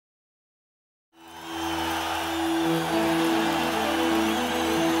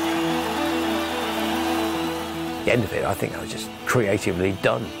the end of it, I think I was just creatively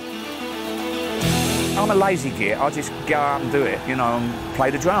done. I'm a lazy git. I just go out and do it, you know, and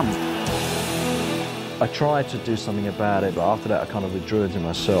play the drums. I tried to do something about it, but after that I kind of withdrew into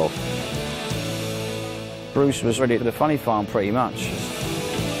myself. Bruce was ready for the funny farm pretty much.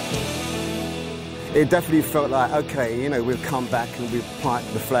 It definitely felt like, okay, you know, we've come back and we've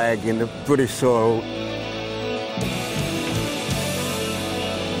planted the flag in the British soil.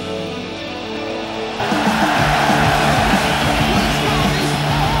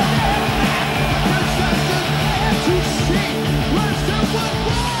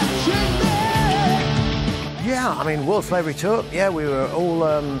 Yeah, I mean, World Slavery Tour, yeah, we were all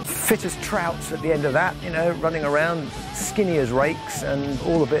fit as trouts at the end of that, you know, running around, skinny as rakes, and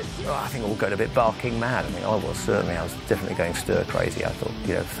all a bit, I think all going a bit barking mad. I mean, I was definitely going stir crazy. I thought,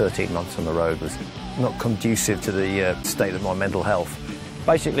 you know, 13 months on the road was not conducive to the state of my mental health.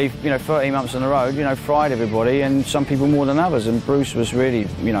 Basically, you know, 13 months on the road, you know, fried everybody, and some people more than others, and Bruce was really,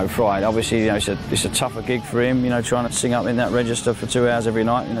 you know, fried. Obviously, you know, it's a tougher gig for him, you know, trying to sing up in that register for 2 hours every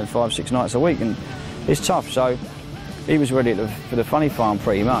night, you know, 5, 6 nights a week, and it's tough, so he was ready for the funny farm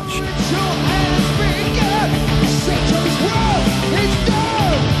pretty much.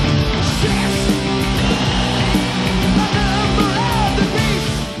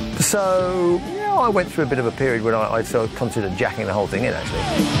 So, yeah, I went through a bit of a period when I sort of considered jacking the whole thing in, actually.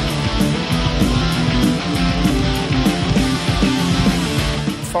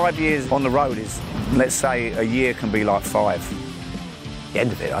 5 years on the road is, let's say, a year can be like 5. The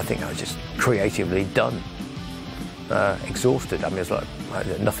end of it, I think I was just creatively done, exhausted. I mean, it's like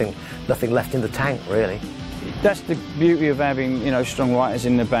nothing left in the tank, really. That's the beauty of having, you know, strong writers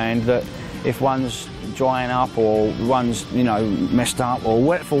in the band, that if one's drying up or one's, you know, messed up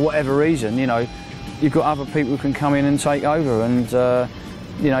or for whatever reason, you know, you've got other people who can come in and take over, and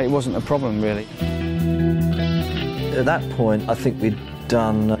you know, it wasn't a problem really. At that point, I think we'd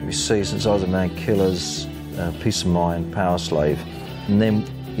done, you see, Since I Was a Man, Killers, Peace of Mind, Power Slave, and then,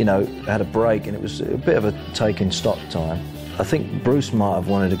 you know, had a break, and it was a bit of a taking stock time. I think Bruce might have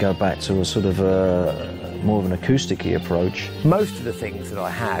wanted to go back to a sort of more of an acoustic-y approach. Most of the things that I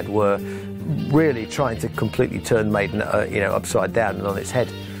had were really trying to completely turn Maiden, you know, upside down and on its head.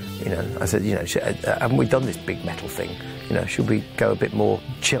 You know, I said, you know, haven't we done this big metal thing? You know, should we go a bit more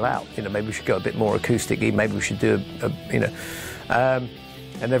chill out? You know, maybe we should go a bit more acoustic-y. Maybe we should do you know, and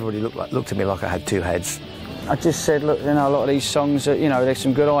everybody looked at me like I had 2 heads. I just said, look, you know, a lot of these songs, you know, there's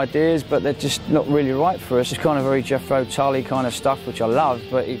some good ideas, but they're just not really right for us. It's kind of very Jethro Tull kind of stuff, which I love,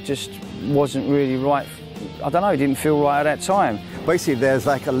 but it just wasn't really right. I don't know, it didn't feel right at that time. Basically, there's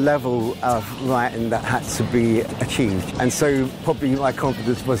like a level of writing that had to be achieved, and so probably my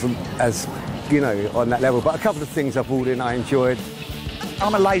confidence wasn't as, you know, on that level. But a couple of things I brought in I enjoyed.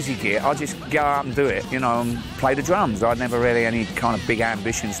 I'm a lazy git. I just go out and do it, you know, and play the drums. I'd never really any kind of big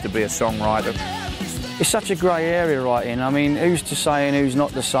ambitions to be a songwriter. It's such a grey area writing. I mean, who's to say and who's not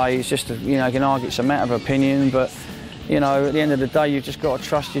to say? It's just, you know, you can argue it's a matter of opinion, but, you know, at the end of the day, you've just got to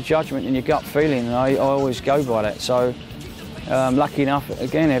trust your judgment and your gut feeling, and I always go by that. So, lucky enough,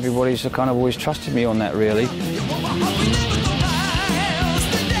 again, everybody's kind of always trusted me on that, really.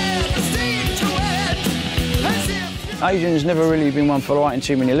 Adrian's never really been one for writing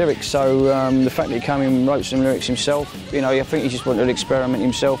too many lyrics, so the fact that he came in and wrote some lyrics himself, you know, I think he just wanted to experiment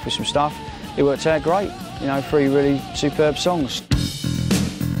himself with some stuff. It worked out great, you know, 3 really superb songs.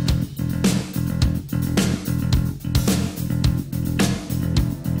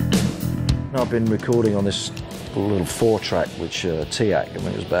 I've been recording on this little 4-track, which TAC, I mean,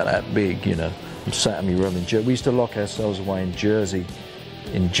 it was about that big, you know. I'm sat in my room in Jersey. We used to lock ourselves away in Jersey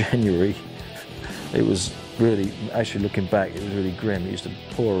in January. It was really, actually looking back, it was really grim. It used to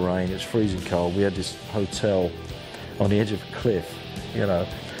pour rain, it was freezing cold. We had this hotel on the edge of a cliff, you know.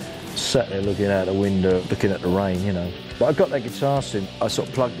 Sat there looking out the window, looking at the rain, you know. But I got that guitar synth, I sort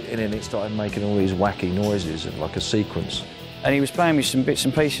of plugged it in and it started making all these wacky noises and like a sequence. And he was playing me some bits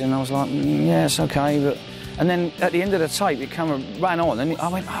and pieces, and I was like, yeah, it's okay, but... And then at the end of the tape, it kind of ran on, and I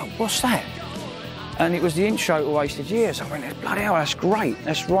went, oh, what's that? And it was the intro to Wasted Years. I went, bloody hell, that's great,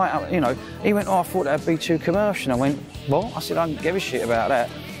 that's right up, you know. He went, oh, I thought that'd be too commercial. I went, what? I said, I don't give a shit about that.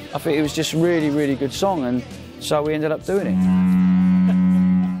 I think it was just a really, really good song, and so we ended up doing it.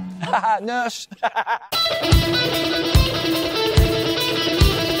 Nurse!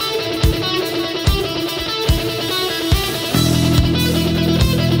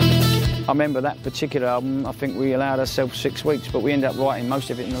 I remember that particular album, I think we allowed ourselves 6 weeks, but we ended up writing most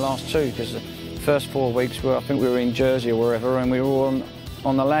of it in the last 2, because the first 4 weeks were, I think we were in Jersey or wherever, and we were all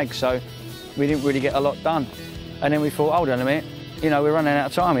on the lag, so we didn't really get a lot done. And then we thought, hold on a minute, you know, we're running out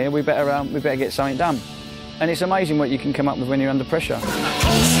of time here, we better get something done. And it's amazing what you can come up with when you're under pressure.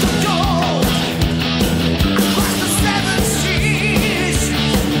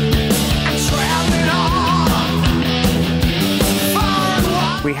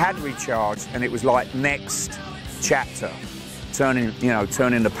 We had recharged, and it was like next chapter, turning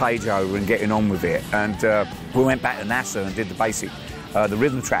the page over and getting on with it. And we went back to NASA and did the basic, the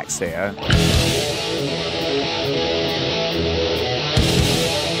rhythm tracks there.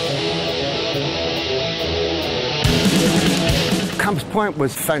 Compass Point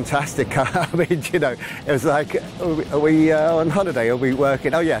was fantastic. I mean, you know, it was like, are we on holiday? Are we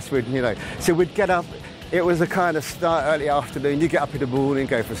working? Oh yes, so we'd get up. It was a kind of start early afternoon. You get up in the morning,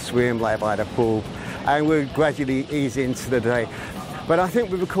 go for a swim, lay by the pool, and we'd gradually ease into the day. But I think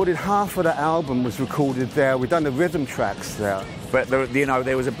we recorded half of the album was recorded there. We'd done the rhythm tracks there. But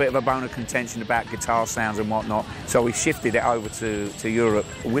there was a bit of a bone of contention about guitar sounds and whatnot, so we shifted it over to Europe,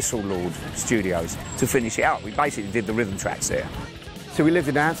 Whistle Lord Studios, to finish it up. We basically did the rhythm tracks there. So we lived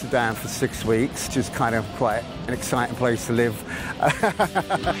in Amsterdam for 6 weeks, which is kind of quite an exciting place to live.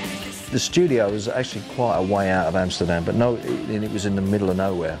 The studio was actually quite a way out of Amsterdam, but it was in the middle of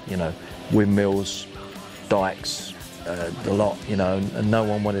nowhere, you know, windmills, dikes, a lot, you know, and no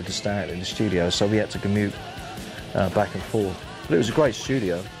one wanted to stay out in the studio, so we had to commute back and forth. But it was a great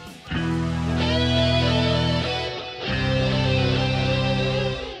studio.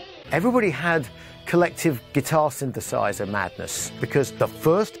 Everybody had collective guitar synthesizer madness because the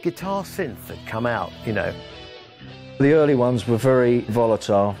first guitar synth that come out, you know. The early ones were very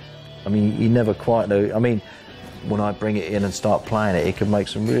volatile. I mean, you never quite know. I mean, when I bring it in and start playing it, it could make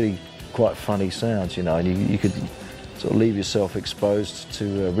some really quite funny sounds, you know, and you could sort of leave yourself exposed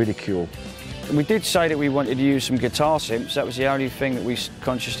to ridicule. We did say that we wanted to use some guitar synths. That was the only thing that we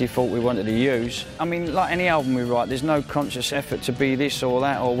consciously thought we wanted to use. I mean, like any album we write, there's no conscious effort to be this or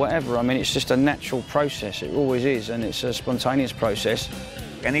that or whatever. I mean, it's just a natural process. It always is, and it's a spontaneous process.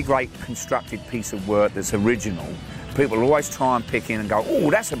 Any great constructed piece of work that's original, people will always try and pick in and go, oh,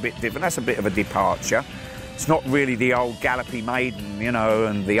 that's a bit different, that's a bit of a departure. It's not really the old gallopy Maiden, you know,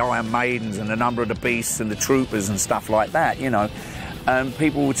 and the Iron Maidens and the Number of the Beasts and the Troopers and stuff like that, you know. And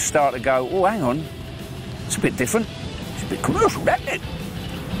people would start to go, oh, hang on, it's a bit different. It's a bit commercial, isn't it?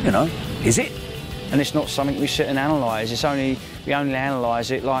 You know, is it? And it's not something we sit and analyse. We only analyse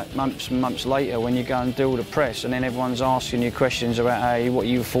it like months and months later when you go and do all the press, and then everyone's asking you questions about what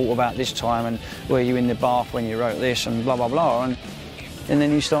you thought about this time and were you in the bath when you wrote this and blah, blah, blah. And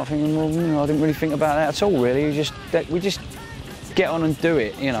then you start thinking, well, I didn't really think about that at all, really. We just get on and do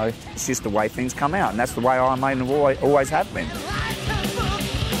it, you know. It's just the way things come out, and that's the way Iron Maiden always have been.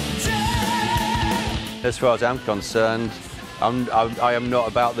 As far as I'm concerned, I am not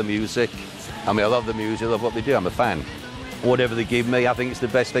about the music. I mean, I love the music, I love what they do, I'm a fan. Whatever they give me, I think it's the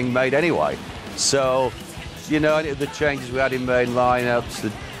best thing made anyway. So, you know, any of the changes we had in main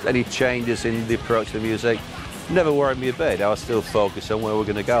lineups, any changes in the approach to the music, never worried me a bit. I was still focused on where we're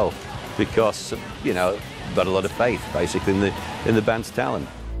going to go because, you know, I've got a lot of faith, basically, in the band's talent.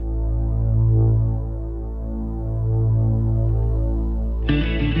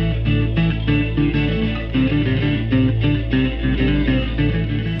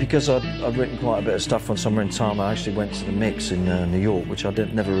 Because I'd written quite a bit of stuff on Somewhere in Time, I actually went to the mix in New York, which I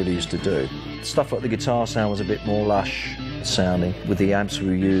never really used to do. Stuff like the guitar sound was a bit more lush sounding with the amps we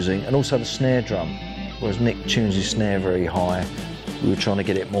were using, and also the snare drum. Whereas Nick tunes his snare very high, we were trying to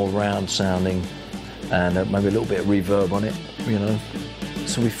get it more round sounding and maybe a little bit of reverb on it, you know.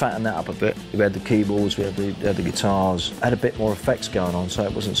 So we fattened that up a bit. We had the keyboards, we had the guitars, had a bit more effects going on, so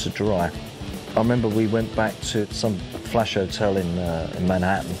it wasn't so dry. I remember we went back to some flash hotel in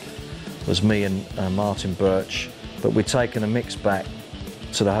Manhattan. It was me and Martin Birch, but we'd taken a mix back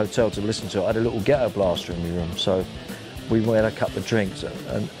to the hotel to listen to it. I had a little ghetto blaster in my room, so we had a couple of drinks,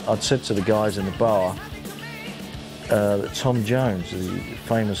 and I'd said to the guys in the bar that Tom Jones, the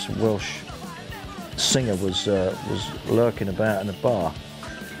famous Welsh singer, was lurking about in the bar.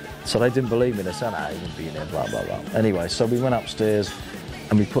 So they didn't believe me. They said, "Ah, he wouldn't be in there." Blah blah blah. Anyway, so we went upstairs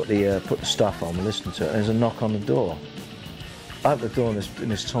and we put the stuff on. We listened to it. And there's a knock on the door. I opened the door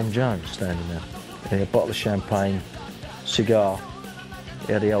and there's Tom Jones standing there. He had a bottle of champagne, cigar.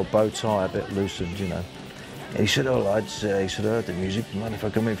 He had the old bow tie a bit loosened, you know. And he said, "Oh, I'd heard the music. Mind if I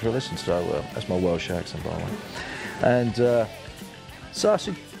come in for a listen?" So that's my Welsh accent, by the way. And so I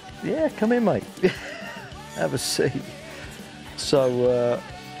said, "Yeah, come in, mate. Have a seat." So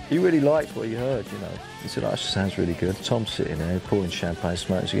he really liked what he heard, you know. He said, "Oh, that sounds really good." Tom's sitting there pouring champagne,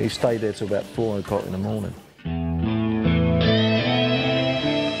 smoking cigar. He stayed there till about 4 o'clock in the morning.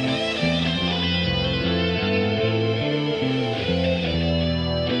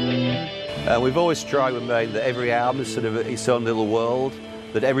 We've always tried with Maiden that every album is sort of its own little world,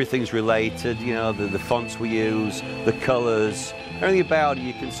 that everything's related, you know, the fonts we use, the colours, everything about it.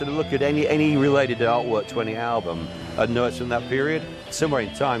 You can sort of look at any related artwork to any album and know it's from that period. Somewhere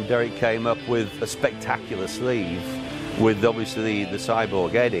in time, Derek came up with a spectacular sleeve with obviously the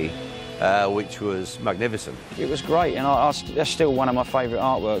Cyborg Eddie, which was magnificent. It was great, and that's still one of my favourite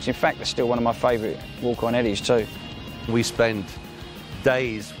artworks. In fact, it's still one of my favourite walk-on Eddies too. We spend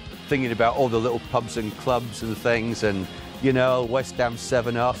days thinking about all the little pubs and clubs and things, and you know, West Ham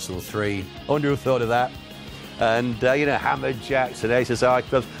 7 Arsenal 3. I wonder who thought of that. And you know, Hammer Jacks and ASSI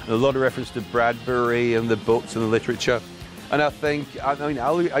clubs, and a lot of reference to Bradbury and the books and the literature. And I think,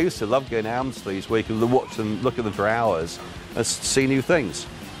 I used to love going to album sleeves where you can watch them, look at them for hours and see new things.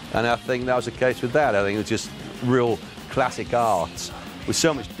 And I think that was the case with that. I think it was just real classic art with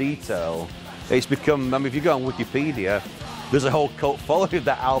so much detail. It's become, I mean, if you go on Wikipedia, there's a whole cult following of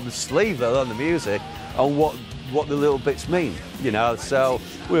that album sleeve, let alone the music, and what the little bits mean, you know. So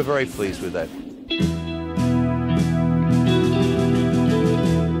we're very pleased with that.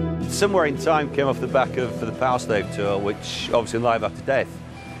 Somewhere in Time came off the back of the Power Slave tour, which obviously Live After Death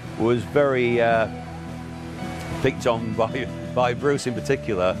was very picked on by Bruce in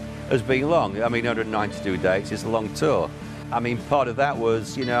particular as being long. I mean, 192 dates is a long tour. I mean, part of that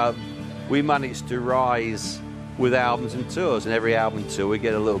was, you know, we managed to rise with albums and tours, and every album and tour we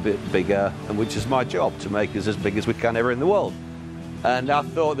get a little bit bigger, and which is my job, to make us as big as we can ever in the world. And I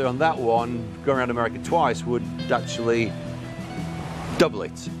thought that on that one, going around America twice would actually double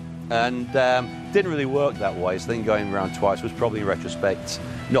it. And didn't really work that way, so then going around twice was probably, in retrospect,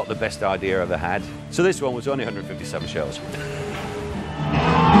 not the best idea I ever had. So this one was only 157 shows.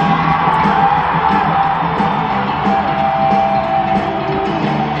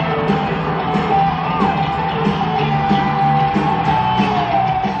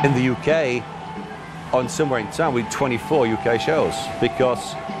 In the UK, on Somewhere in Time, we did 24 UK shows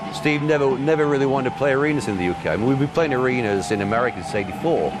because Steve never really wanted to play arenas in the UK. I mean, we've been playing arenas in America since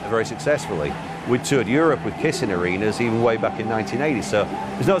 '84 very successfully. We toured Europe with Kiss in arenas even way back in 1980. So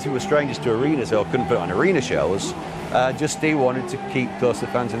there's nothing we're strangers to arenas or couldn't put on arena shows. Just Steve wanted to keep close to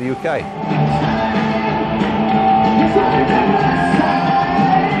fans in the UK.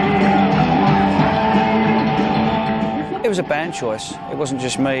 It was a band choice. It wasn't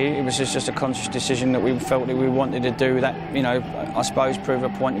just me. It was just a conscious decision that we felt that we wanted to do that, you know, I suppose prove a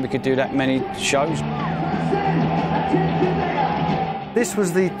point that we could do that many shows. This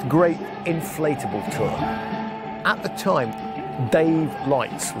was the great inflatable tour. At the time, Dave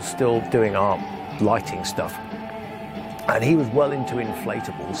Lights was still doing our lighting stuff, and he was well into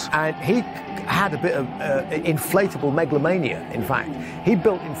inflatables, and he had a bit of inflatable megalomania. In fact, he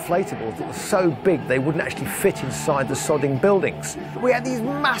built inflatables that were so big they wouldn't actually fit inside the sodding buildings. We had these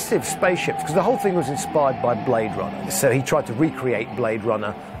massive spaceships because the whole thing was inspired by Blade Runner, so he tried to recreate Blade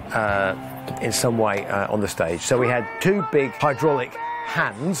Runner in some way on the stage. So we had two big hydraulic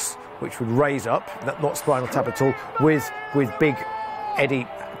hands which would raise up, not Spinal Tap at all, with big Eddie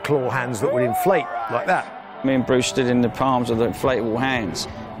claw hands that would inflate like that. Me and Bruce stood in the palms of the inflatable hands.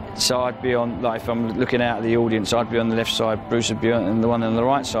 So I'd be on, like if I'm looking out at the audience, I'd be on the left side, Bruce would be on the one on the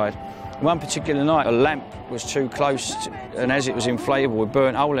right side. One particular night, a lamp was too close, and as it was inflatable, we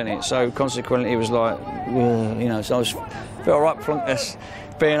burnt a hole in it. So consequently, it was like, you know, so I felt right plonkus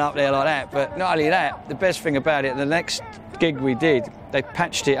being up there like that. But not only that, the best thing about it, the next gig we did, they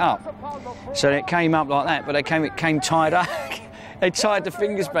patched it up. So it came up like that, but it came tied up. They tied the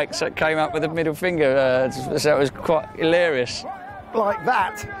fingers back so it came up with the middle finger, so it was quite hilarious. Like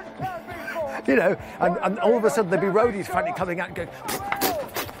that, you know, and all of a sudden there'd be roadies frantically coming out and going,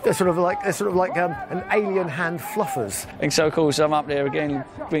 they're sort of like an alien hand fluffers. And so of course I'm up there again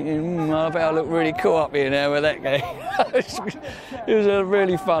thinking, I bet I look really cool up here now with that guy. It was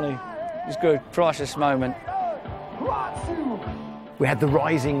really funny. It was good, priceless moment. We had the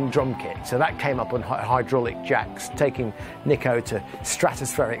rising drum kit, so that came up on hydraulic jacks, taking Nico to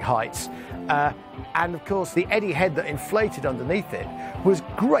stratospheric heights. And of course, the Eddie head that inflated underneath it was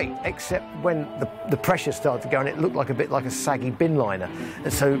great, except when the pressure started to go and it looked like a bit like a saggy bin liner.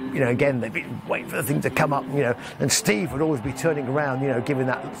 And so, you know, again, they'd be waiting for the thing to come up, you know, and Steve would always be turning around, you know, giving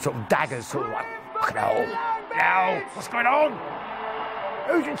that sort of daggers, sort of like, now, what's going on?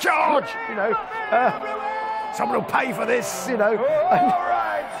 Who's in charge? You know, someone will pay for this, you know. All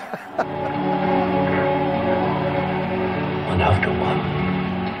right. One after one,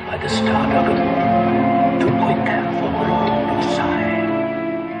 by the start of it, too quick for one to sigh.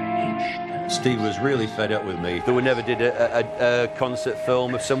 Steve was really fed up with me that we never did a concert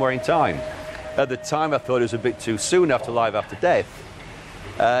film of Somewhere in Time. At the time, I thought it was a bit too soon after Live After Death.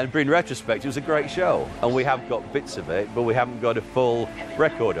 And in retrospect, it was a great show. And we have got bits of it, but we haven't got a full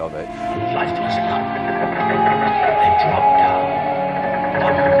record of it. Flies to a stop. They drop down.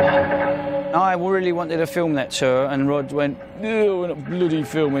 One by one. I really wanted to film that tour, and Rod went, "No, we're not bloody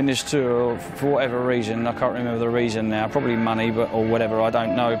filming this tour," for whatever reason. I can't remember the reason now. Probably money, or whatever. I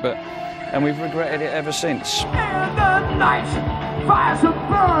don't know. And we've regretted it ever since. In the night, fires are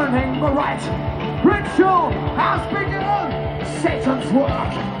burning bright. Ritual has begun. Satan's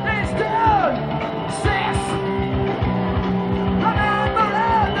work is done. Sis, remember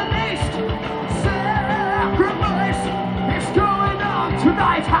the beast. Sacrifice is going on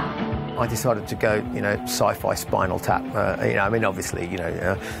tonight. I decided to go, sci-fi Spinal Tap. I mean, obviously,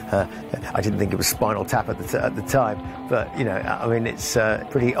 I didn't think it was Spinal Tap at the time, but I mean, it's a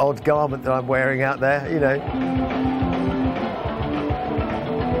pretty odd garment that I'm wearing out there,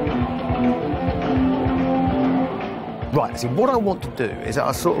 Right, see, what I want to do is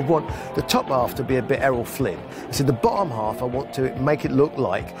I sort of want the top half to be a bit Errol Flynn. So the bottom half, I want to make it look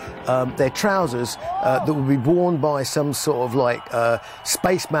like they're trousers that will be worn by some sort of like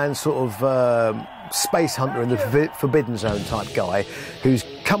spaceman sort of space hunter in the Forbidden Zone type guy who's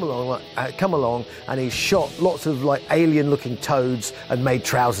come along and he's shot lots of like alien-looking toads and made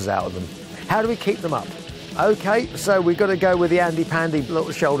trousers out of them. How do we keep them up? Okay, so we've got to go with the handy-pandy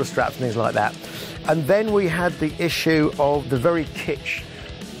little shoulder straps and things like that. And then we had the issue of the very kitsch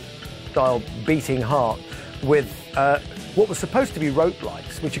style beating heart with what was supposed to be rope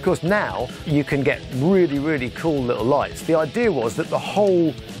lights, which of course now you can get really, really cool little lights. The idea was that the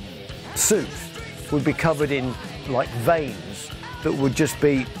whole suit would be covered in like veins that would just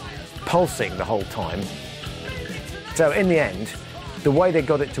be pulsing the whole time. So in the end, the way they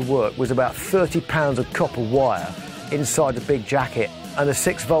got it to work was about 30 pounds of copper wire inside a big jacket and a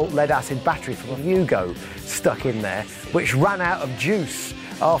 6-volt lead-acid battery from a Yugo stuck in there, which ran out of juice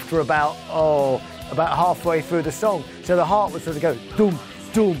after about halfway through the song. So the heart would sort of go doom,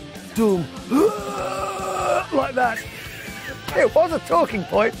 doom, doom, like that. It was a talking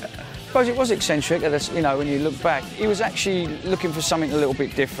point. I suppose it was eccentric, when you look back. He was actually looking for something a little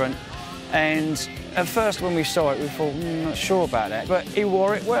bit different. And at first when we saw it, we thought, not sure about that. But he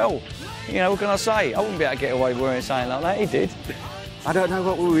wore it well. What can I say? I wouldn't be able to get away wearing something like that. He did. I don't know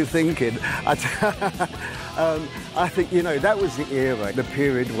what we were thinking. I think, that was the era, the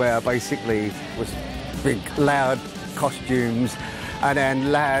period where basically was big, loud costumes and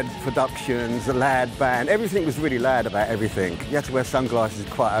then loud productions, a loud band. Everything was really loud about everything. You had to wear sunglasses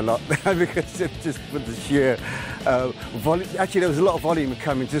quite a lot because it just with the sheer volume. Actually, there was a lot of volume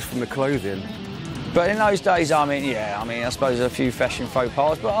coming just from the clothing. But in those days, I suppose a few fashion faux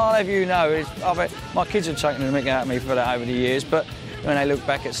pas, but I'll have you know, my kids have taken the mick out of me for that over the years, but when they look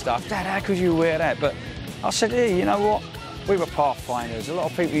back at stuff, Dad, how could you wear that? But I said, hey, you know what? We were pathfinders. A lot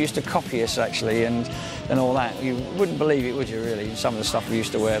of people used to copy us, actually, and all that. You wouldn't believe it, would you, really, some of the stuff we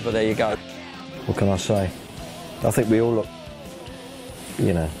used to wear, but there you go. What can I say? I think we all look,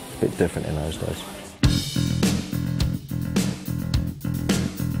 a bit different in those days.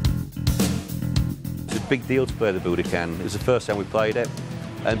 It's a big deal to play the Budokan. It was the first time we played it.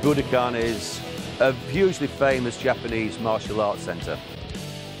 And Budokan is a hugely famous Japanese martial arts centre.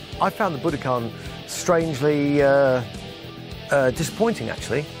 I found the Budokan strangely disappointing,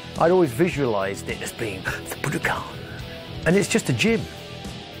 actually. I'd always visualised it as being the Budokan, and it's just a gym.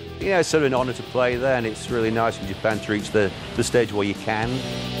 It's sort of an honour to play there, and it's really nice in Japan to reach the stage where you can.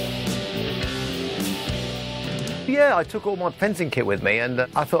 Yeah, I took all my fencing kit with me, and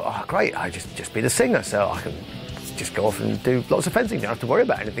I thought, oh, great, I just be the singer, so I can just go off and do lots of fencing. Don't have to worry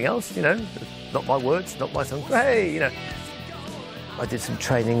about anything else, Not my words, not my songs. Hey, I did some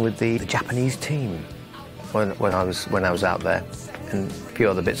training with the Japanese team when I was out there, and a few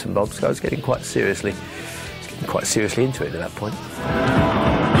other bits and bobs. So I was getting quite seriously into it at that point.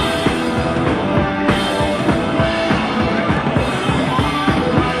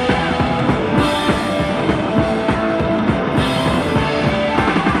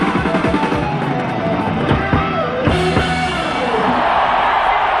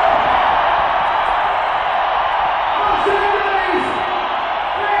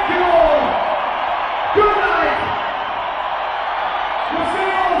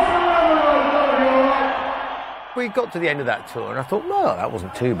 We got to the end of that tour and I thought, well, that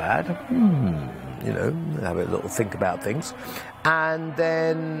wasn't too bad. Have a little think about things. And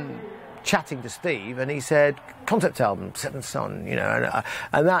then chatting to Steve, and he said, concept album, Seventh Son,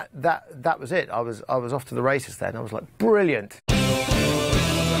 and that was it. I was off to the races then. I was like, brilliant.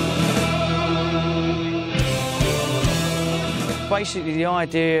 basically the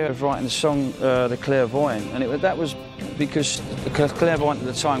idea of writing the song The Clairvoyant, and that was because the clairvoyant at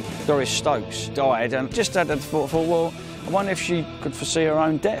the time, Doris Stokes, died, and just had that thought, well, I wonder if she could foresee her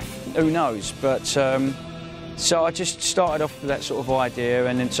own death. Who knows? But so I just started off with that sort of idea,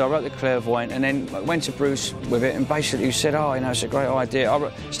 and then so I wrote The Clairvoyant, and then I went to Bruce with it, and basically he said, oh, you know, it's a great idea.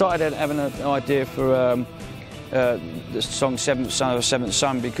 I started having an idea for the song Seventh Son of a Seventh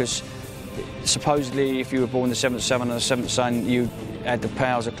Son, because supposedly if you were born the seventh son and the seventh son, you had the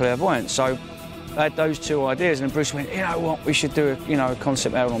powers of clairvoyance. So I had those two ideas, and Bruce went, you know what, we should do a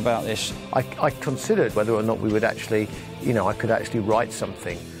concept album about this. I considered whether or not we would actually, you know, I could actually write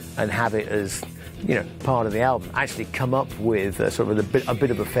something and have it as, you know, part of the album, actually come up with sort of a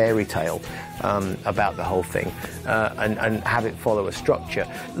bit of a fairy tale about the whole thing, and have it follow a structure.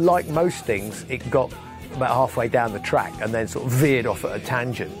 Like most things, it got about halfway down the track and then sort of veered off at a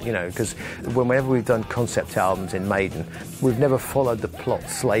tangent, you know, because whenever we've done concept albums in Maiden, we've never followed the plot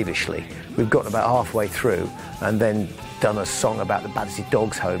slavishly. We've gotten about halfway through and then done a song about the Battersea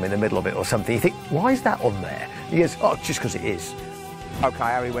Dogs Home in the middle of it or something. You think, why is that on there? He goes, oh, just because it is. OK,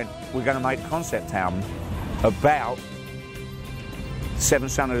 Harry went, we're going to make a concept album about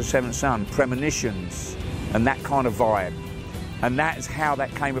Seventh Son of the Seventh Son, premonitions, and that kind of vibe. And that's how that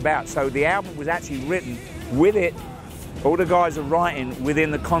came about. So the album was actually written with it. All the guys are writing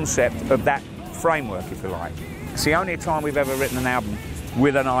within the concept of that framework, if you like. It's the only time we've ever written an album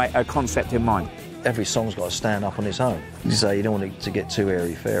with a concept in mind. Every song's got to stand up on its own. You say you don't want it to get too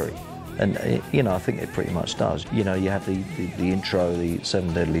airy-fairy. And, you know, I think it pretty much does. You know, you have the intro, the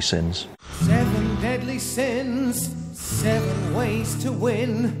 7 Deadly Sins. 7 deadly sins, 7 ways to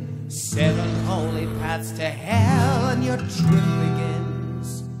win. 7 holy paths to hell, and your trip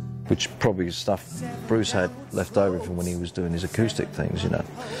begins. Which probably is stuff Bruce had left over from when he was doing his acoustic things, you know.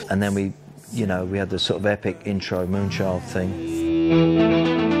 And then we had this sort of epic intro Moonchild thing.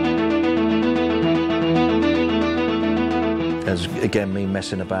 As again me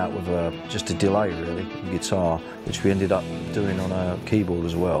messing about with just a delay really, guitar, which we ended up doing on a keyboard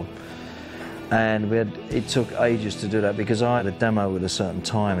as well. And it took ages to do that because I had a demo with a certain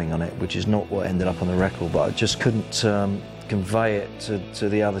timing on it, which is not what ended up on the record, but I just couldn't convey it to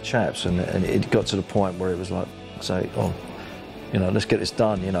the other chaps, and it got to the point where it was like, say, oh, you know, let's get this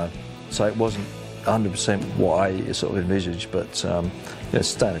done, you know. So it wasn't 100% what I sort of envisaged, but it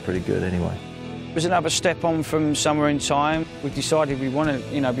sounded pretty good anyway. It was another step on from Somewhere in Time. We decided we wanted,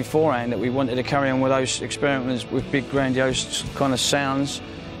 you know, beforehand that we wanted to carry on with those experiments with big grandiose kind of sounds.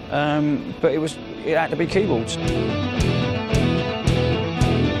 But it had to be keyboards.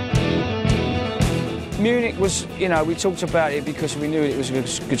 Munich was, you know, we talked about it because we knew it was a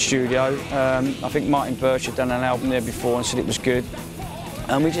good studio. I think Martin Birch had done an album there before and said it was good.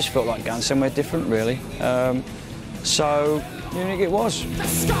 And we just felt like going somewhere different, really. So Munich it was.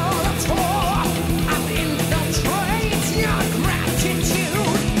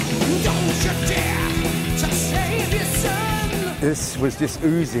 This was just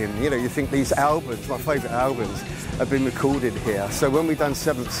oozing, you know, you think these albums, my favourite albums, have been recorded here. So when we done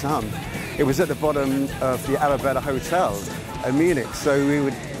Seventh Son, it was at the bottom of the Arabella Hotel in Munich. So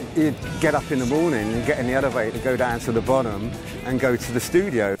you'd get up in the morning and get in the elevator, go down to the bottom and go to the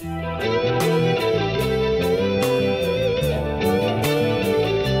studio.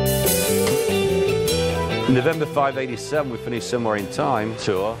 November 5, 87, we finished Somewhere in Time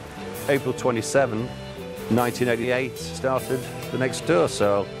tour. April 27, 1988 started the next tour,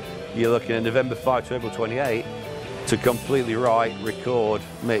 so you're looking at November 5 to April 28 to completely write, record,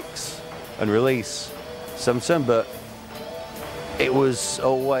 mix and release Seventh Son, but it was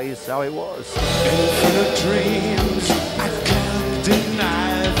always how it was. Infinite dreams, I can't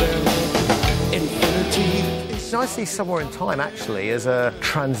deny them. Infinity. I see Somewhere in Time actually as a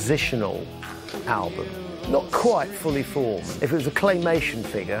transitional album. Not quite fully formed. If it was a claymation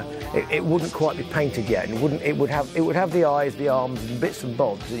figure, it wouldn't quite be painted yet, and it would have the eyes, the arms, and bits and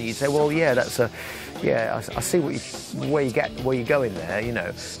bobs. And you'd say, well, yeah, I see where you're going there, you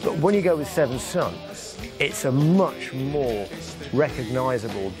know. But when you go with Seventh Son, it's a much more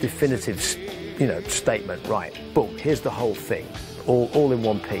recognisable, definitive, you know, statement. Right, boom, here's the whole thing, all in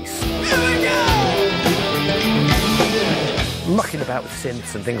one piece. Mucking about with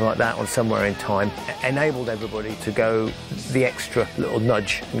synths and things like that on Somewhere in Time enabled everybody to go the extra little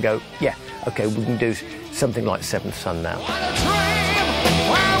nudge and go, yeah, okay, we can do something like Seventh Son now.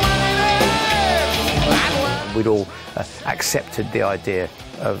 We'd all accepted the idea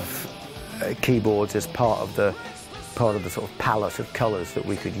of keyboards as part of the sort of palette of colours that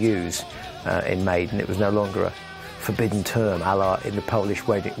we could use in Maiden. It was no longer a forbidden term, a la in the Polish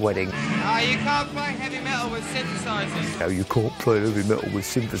wedding. You can't play heavy metal with synthesizers. No, you can't play heavy metal with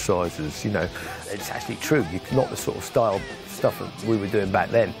synthesizers, you know. It's actually true, not the sort of style stuff that we were doing back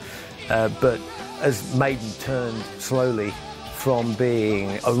then. But as Maiden turned slowly from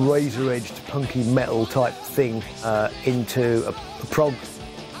being a razor-edged punky metal type thing into a prog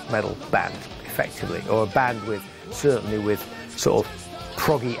metal band, effectively, or a band with, certainly with sort of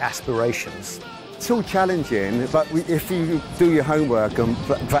proggy aspirations. It's all challenging, but if you do your homework and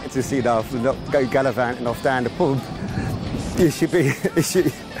practice enough and not go gallivanting off down the pub, you should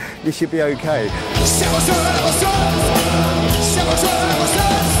be okay.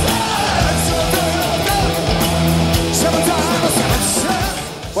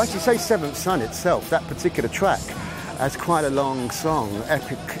 Well, actually, say Seventh Son itself, that particular track, has quite a long song,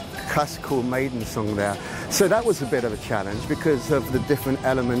 epic classical Maiden song there. So that was a bit of a challenge because of the different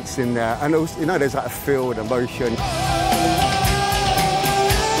elements in there. And also, you know, there's like a feel and emotion.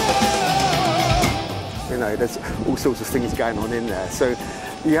 You know, there's all sorts of things going on in there. So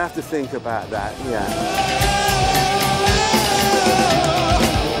you have to think about that, yeah.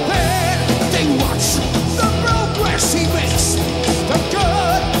 They watch the progress he makes, the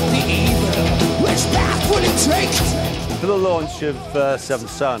good, the evil, which path will it take? For the launch of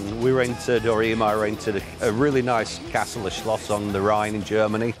Seventh Son, we rented, or EMI rented, a really nice castle, a Schloss on the Rhine in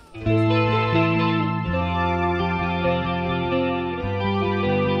Germany.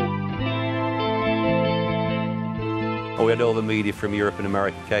 We had all the media from Europe and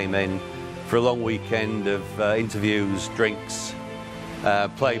America came in for a long weekend of interviews, drinks,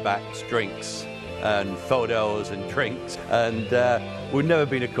 playbacks, drinks, and photos and drinks. And we'd never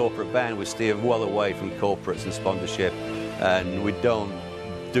been a corporate band. We steer well away from corporates and sponsorship, and we don't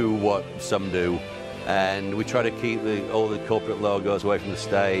do what some do. And we try to keep all the corporate logos away from the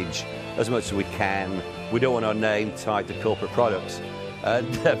stage as much as we can. We don't want our name tied to corporate products.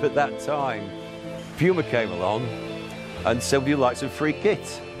 And at that time, Puma came along and said, would you like some free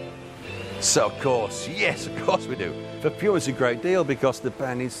kit? So of course, yes, of course we do. For Puma it's a great deal because the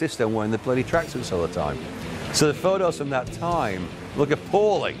band insists on wearing the bloody tracksuits all the time. So the photos from that time look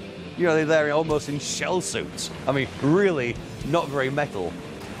appalling. You know, they're almost in shell suits. I mean, really not very metal.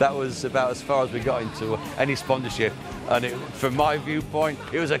 That was about as far as we got into any sponsorship. And from my viewpoint,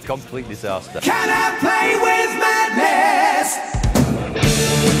 it was a complete disaster. Can I play with madness?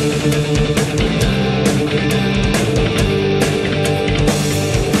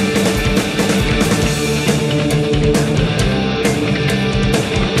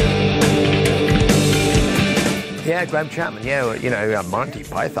 Yeah, Graham Chapman, yeah, you know, Monty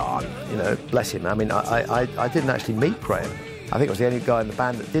Python, you know, bless him. I mean, I didn't actually meet Graham. I think I was the only guy in the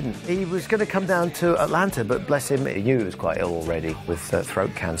band that didn't. He was going to come down to Atlanta, but bless him, he knew he was quite ill already with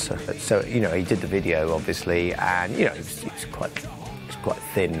throat cancer. So, you know, he did the video, obviously, and, you know, he was quite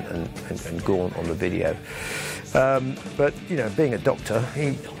thin and gaunt on the video. But, you know, being a doctor,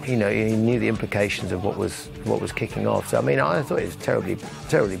 he knew the implications of what was kicking off. So, I mean, I thought he was terribly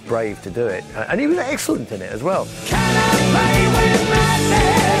brave to do it. And he was excellent in it as well. Can I play with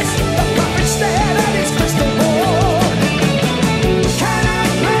madness? The puppet stared at his crystal ball. Can I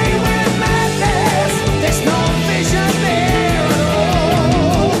play with madness? There's no vision there at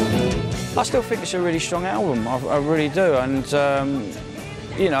all. I still think it's a really strong album. I really do. And,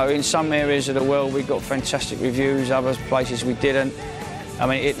 you know, in some areas of the world we got fantastic reviews, other places we didn't. I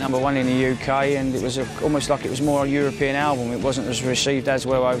mean, it hit #1 in the UK, and it was almost like it was more a European album. It wasn't as received as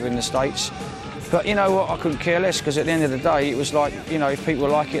well over in the States. But you know what, I couldn't care less, because at the end of the day, it was like, you know, if people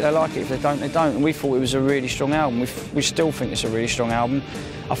like it, they like it. If they don't, they don't. And we thought it was a really strong album. We still think it's a really strong album.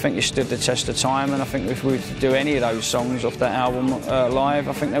 I think it stood the test of time, and I think if we were to do any of those songs off that album live,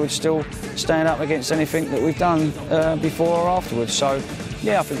 I think they would still stand up against anything that we've done before or afterwards. So,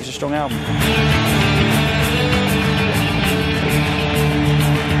 yeah, I think it's a strong album.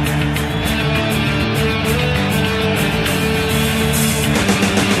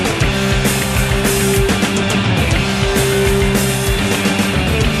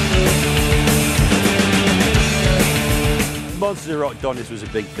 Monsters of Rock Donners was a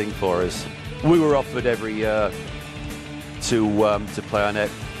big thing for us. We were offered every year to play on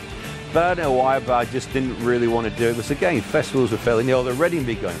it. But I don't know why, but I just didn't really want to do it. Because again, festivals were fairly new. The Reading had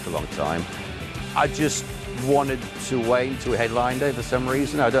been going for a long time. I just wanted to wait until a headline day for some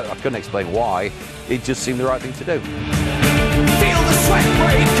reason. I couldn't explain why. It just seemed the right thing to do. Feel the sweat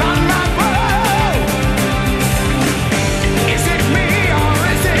break on my brow. Is it me or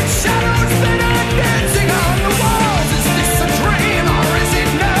is it shadows that are dancing on the walls? Is this a dream or is it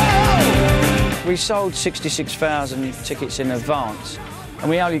no? We sold 66,000 tickets in advance. And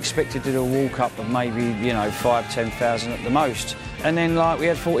we only expected to do a walk-up of maybe, you know, 5,000–10,000 at the most. And then, like, we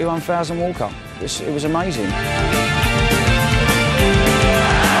had 41,000 walk-up. It was amazing.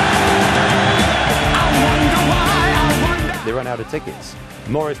 They ran out of tickets.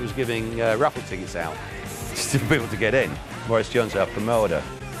 Morris was giving raffle tickets out just for people to get in. Morris Jones, our promoter.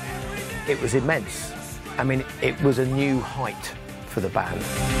 It was immense. I mean, it was a new height for the band.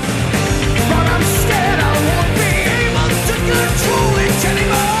 But I'm scared I won't be able to control it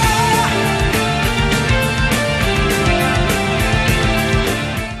anymore.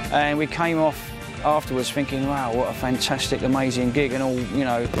 And we came off afterwards thinking, wow, what a fantastic, amazing gig, and all, you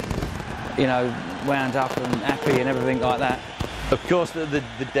know, wound up and happy and everything like that. Of course, the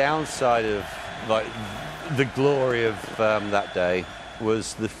downside of, like, the glory of that day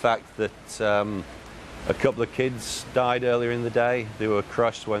was the fact that a couple of kids died earlier in the day. They were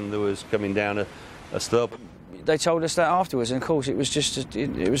crushed when there was coming down a slope. They told us that afterwards, and of course it was just,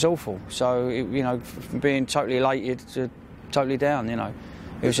 it was awful. So, you know, from being totally elated to totally down, you know,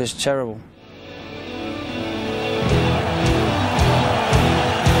 it was just terrible.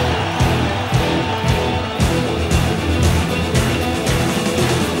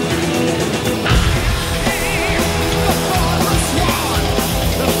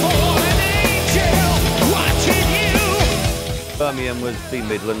 Birmingham was the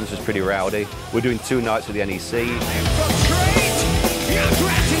Midlands, was pretty rowdy. We're doing 2 nights with the NEC.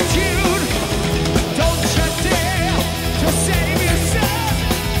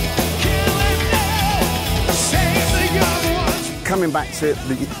 Coming back to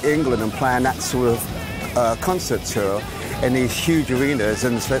England and playing that sort of concert tour in these huge arenas,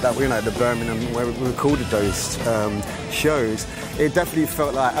 and so that, you know, the Birmingham where we recorded those shows, it definitely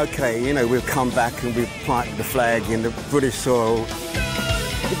felt like, okay, you know, we've come back and we've planted the flag in the British soil.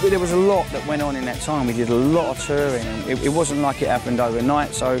 There was a lot that went on in that time. We did a lot of touring, and it wasn't like it happened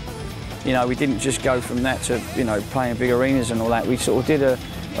overnight, so, you know, we didn't just go from that to, you know, playing big arenas and all that. We sort of did a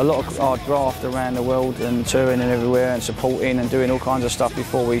lot of our graft around the world and touring and everywhere and supporting and doing all kinds of stuff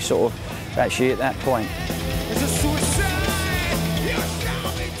before we sort of actually hit that point.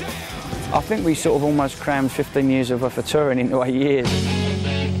 I think we sort of almost crammed 15 years of touring into 8 years.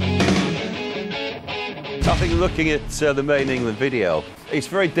 I think looking at the Maiden England video, it's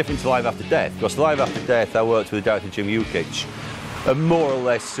very different to Live After Death, because Live After Death I worked with director Jim Ukich and more or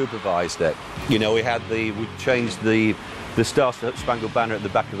less supervised it. You know, we changed the Star Spangled Banner at the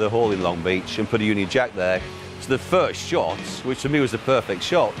back of the hall in Long Beach and put a Union Jack there. So the first shot, which to me was the perfect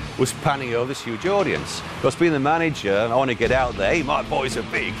shot, was panning over this huge audience. Because being the manager, I want to get out there, hey, my boys are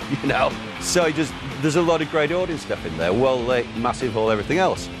big, you know. So there's a lot of great audience stuff in there, well lit, massive hall, everything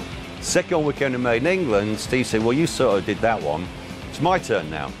else. Second one we came to Maiden England, Steve said, well, you sort of did that one. It's my turn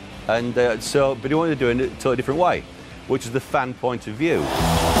now. And but he wanted to do it in a totally different way, which is the fan point of view.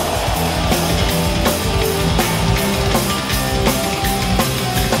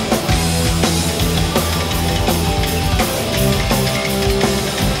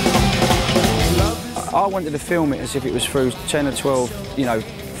 I wanted to film it as if it was through 10 or 12, you know,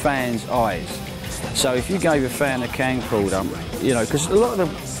 fans' eyes. So if you gave a fan a camcorder, you know, because a lot of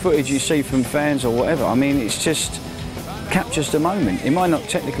the footage you see from fans or whatever, I mean, it's just captures the moment. It might not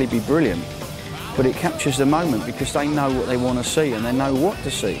technically be brilliant, but it captures the moment because they know what they want to see and they know what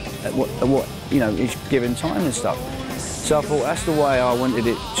to see at what you know, each given time and stuff. So I thought that's the way I wanted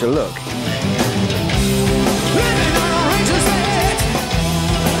it to look.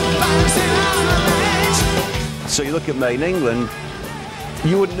 So you look at Maiden England,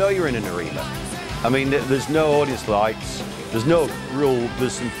 you wouldn't know you're in an arena. I mean, there's no audience lights, there's no rule,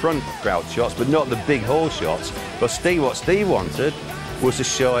 there's some front crowd shots, but not the big hall shots. But what Steve wanted was to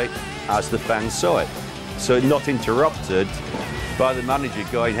show it as the fans saw it. So not interrupted by the manager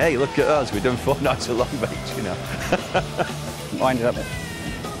going, hey, look at us, we've done 4 nights at Long Beach, you know. I ended up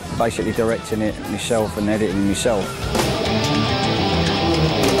basically directing it myself and editing myself.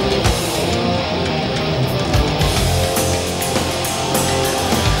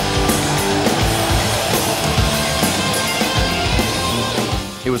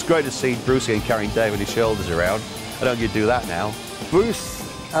 It was great to see Bruce again carrying Dave on his shoulders around. I don't think you'd do that now. Bruce,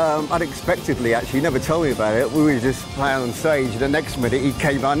 unexpectedly, actually, he never told me about it. We were just playing on stage. The next minute, he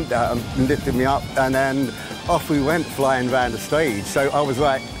came under and lifted me up, and then off we went flying around the stage. So I was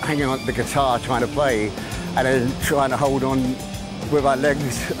like hanging on the guitar trying to play, and then trying to hold on with our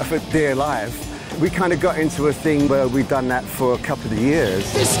legs for dear life. We kind of got into a thing where we'd done that for a couple of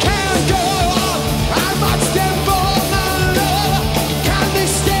years. This can't go on. I must stand for my love. Can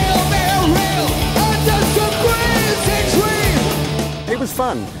this still be real? Under the crazy tree. It was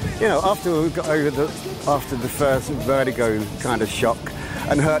fun, you know. After we got over after the first vertigo kind of shock,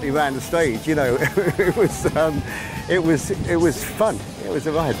 and hurt him around the stage. You know, it was fun. It was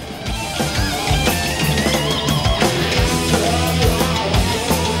a ride.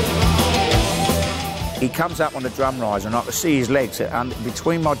 He comes up on the drum rise and I can see his legs and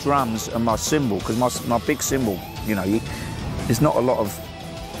between my drums and my cymbal, because my big cymbal, you know, there's not a lot of,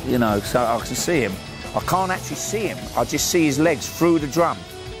 you know, so I can see him. I can't actually see him, I just see his legs through the drum,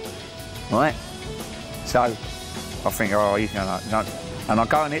 right? So I think, oh, he's going to, and I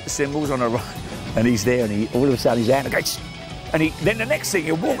go and hit the cymbals on the right, and he's there, and all of a sudden he's out, and then the next thing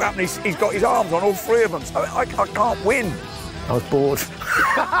he'll walk up and he's got his arms on all three of them, so I can't win. I was bored.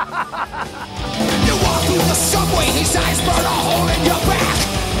 You walk through the subway, his eyes burn a hole in your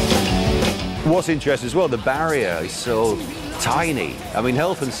back. What's interesting as well, the barrier is so tiny. I mean,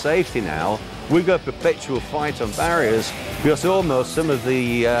 health and safety now, we've got a perpetual fight on barriers because almost some of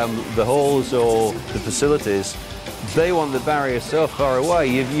the halls or the facilities, they want the barrier so far away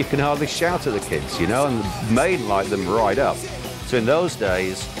you can hardly shout at the kids, you know, and Maiden like them right up. So in those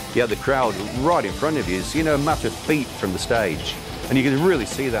days, you had the crowd right in front of you, so, you know, a matter of feet from the stage. And you can really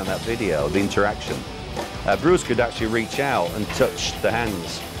see that in that video, the interaction. Bruce could actually reach out and touch the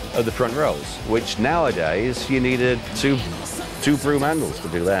hands of the front rows, which nowadays you needed two broom handles to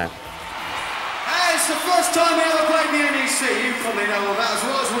do that. Hey, it's the first time we ever played the NEC. You probably know all that as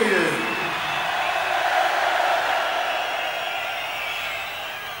well as we do.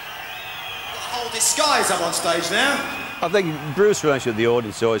 The whole disguise up on stage now. I think Bruce's relationship with the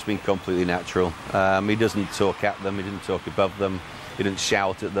audience has always been completely natural. He doesn't talk at them, he didn't talk above them, he didn't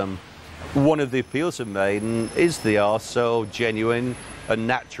shout at them. One of the appeals of Maiden is they are so genuine and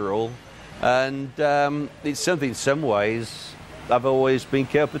natural, and it's something in some ways I've always been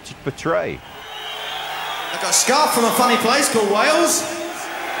careful to portray. I've got a scarf from a funny place called Wales.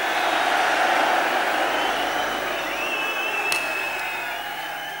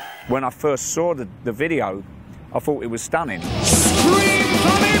 When I first saw the video, I thought it was stunning. Scream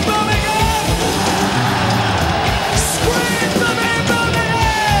for me, Birmingham! Scream for me, Birmingham!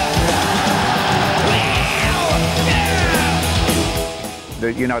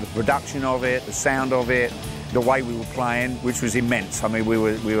 You know, the production of it, the sound of it, the way we were playing, which was immense. I mean, we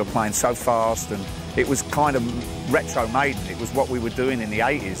were playing so fast, and it was kind of retro Maiden. It was what we were doing in the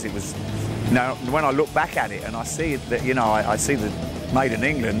 80s. It was, you know, when I look back at it and I see that, you know, I see the Maiden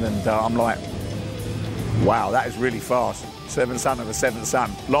England, and I'm like, wow, that is really fast. Seventh Son of the Seventh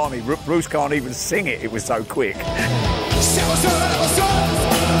Son. Blimey, Bruce can't even sing it. It was so quick.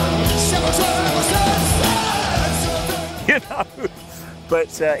 You know,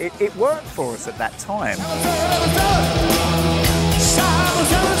 but it worked for us at that time.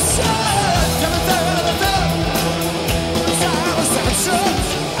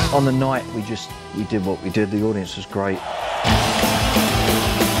 On the night, we did what we did. The audience was great.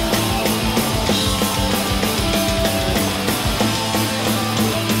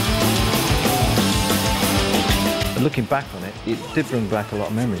 Looking back on it, it did bring back a lot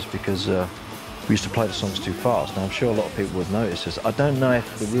of memories because we used to play the songs too fast, and I'm sure a lot of people would notice this. I don't know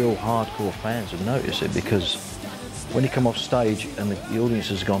if the real hardcore fans would notice it, because when you come off stage and the audience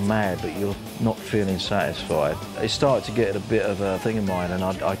has gone mad but you're not feeling satisfied, it started to get a bit of a thing of mine, and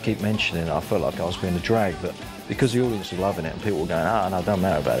I keep mentioning it. I felt like I was being a drag, but because the audience was loving it and people were going, oh no, don't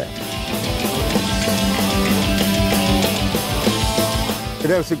matter about it.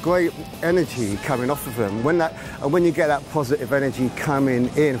 There was a great energy coming off of them. When you get that positive energy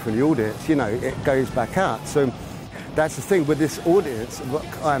coming in from the audience, you know, it goes back out. So that's the thing with this audience, what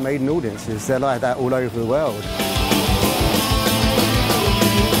Iron Maiden audiences, they're like that all over the world.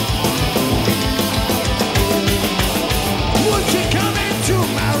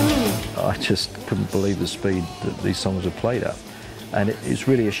 I just couldn't believe the speed that these songs were played at. And it's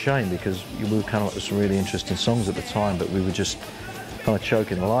really a shame, because we were kind of like some really interesting songs at the time, but we were just kind of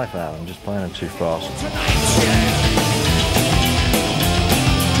choking the life out and just playing them too fast.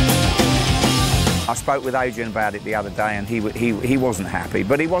 I spoke with Adrian about it the other day, and he wasn't happy,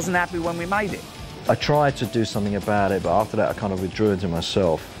 but he wasn't happy when we made it. I tried to do something about it, but after that I kind of withdrew into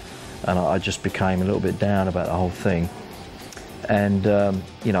myself, and I just became a little bit down about the whole thing. And,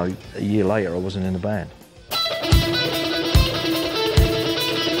 you know, a year later I wasn't in the band.